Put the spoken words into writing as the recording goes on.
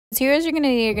materials you're going to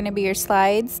need are going to be your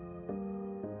slides,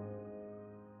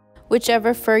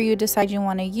 whichever fur you decide you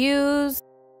want to use.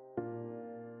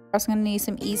 You're also going to need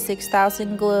some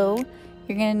E6000 glue.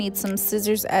 You're going to need some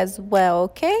scissors as well,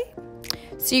 okay?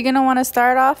 So you're going to want to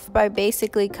start off by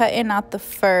basically cutting out the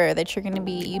fur that you're going to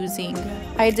be using.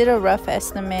 I did a rough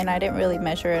estimate. I didn't really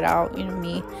measure it out. You know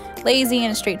me, lazy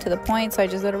and straight to the point, so I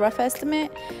just did a rough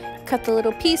estimate. Cut the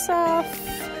little piece off.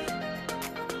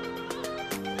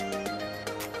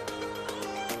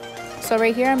 So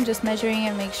right here I'm just measuring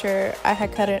and make sure I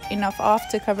had cut it enough off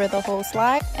to cover the whole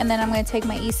slide. And then I'm going to take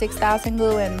my E6000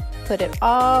 glue and put it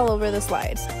all over the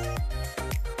slides.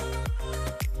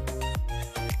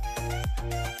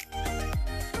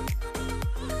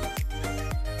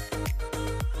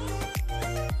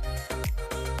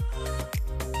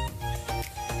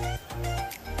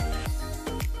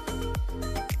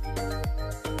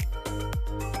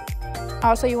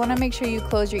 Also, you want to make sure you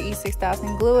close your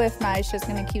E6000 glue, if not it's just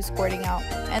going to keep squirting out.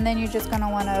 And then you're just going to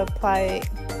want to apply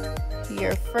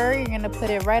your fur. You're going to put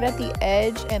it right at the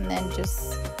edge and then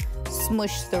just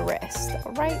smush the rest.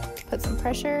 Alright, put some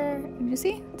pressure and you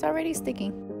see it's already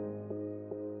sticking.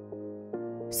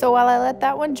 So while I let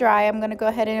that one dry, I'm going to go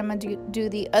ahead and I'm going to do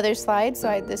the other slide. So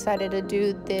I decided to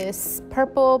do this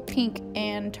purple, pink,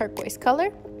 and turquoise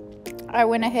color. I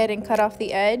went ahead and cut off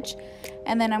the edge,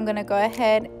 and then I'm gonna go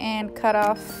ahead and cut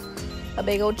off a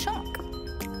big old chunk.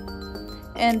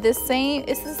 And it's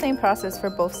the same process for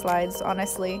both slides,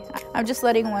 honestly. I'm just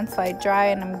letting one slide dry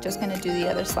and I'm just gonna do the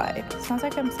other slide. Sounds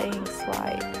like I'm saying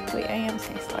slide. Wait, I am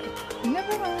saying slide.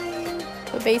 Never mind.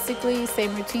 But basically,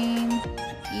 same routine,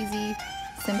 easy,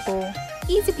 simple,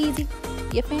 easy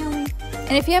peasy. You feel me?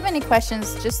 And if you have any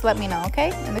questions, just let me know,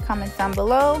 okay? In the comments down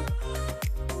below.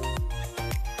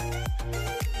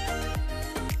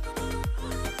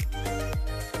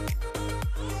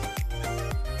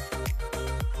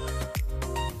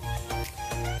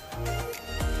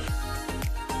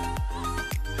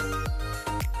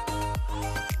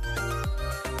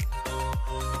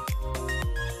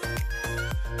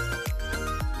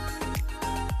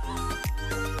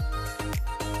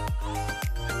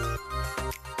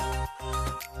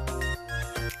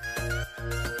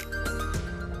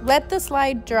 Let the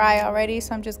slide dry already,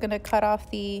 so I'm just gonna cut off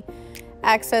the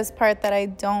excess part that I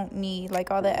don't need,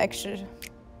 like all the extra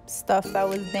stuff that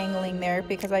was dangling there,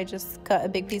 because I just cut a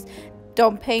big piece.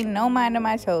 Don't pay no mind to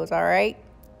my toes, all right?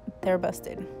 They're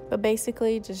busted. But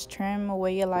basically just trim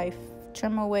away your life,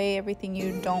 trim away everything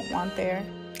you don't want there.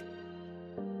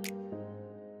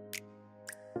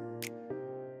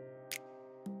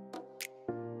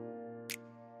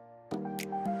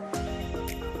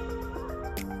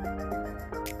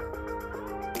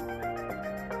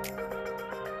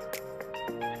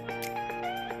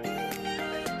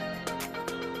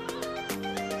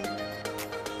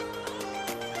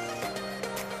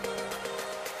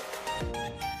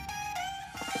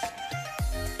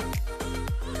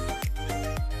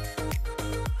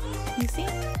 You see,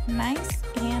 nice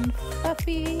and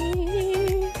fluffy.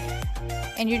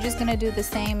 And you're just gonna do the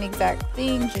same exact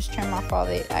thing, just trim off all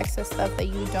the excess stuff that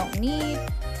you don't need.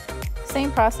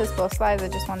 Same process, both slides. I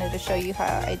just wanted to show you how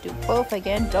I do both.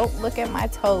 Again, don't look at my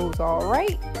toes, all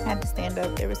right? I had to stand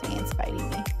up, there was ants biting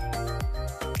me.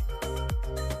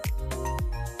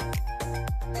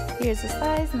 Here's the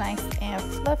slides, nice and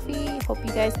fluffy. Hope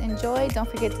you guys enjoyed. Don't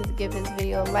forget to give this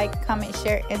video a like, comment,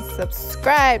 share, and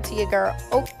subscribe to your girl.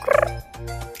 Oh.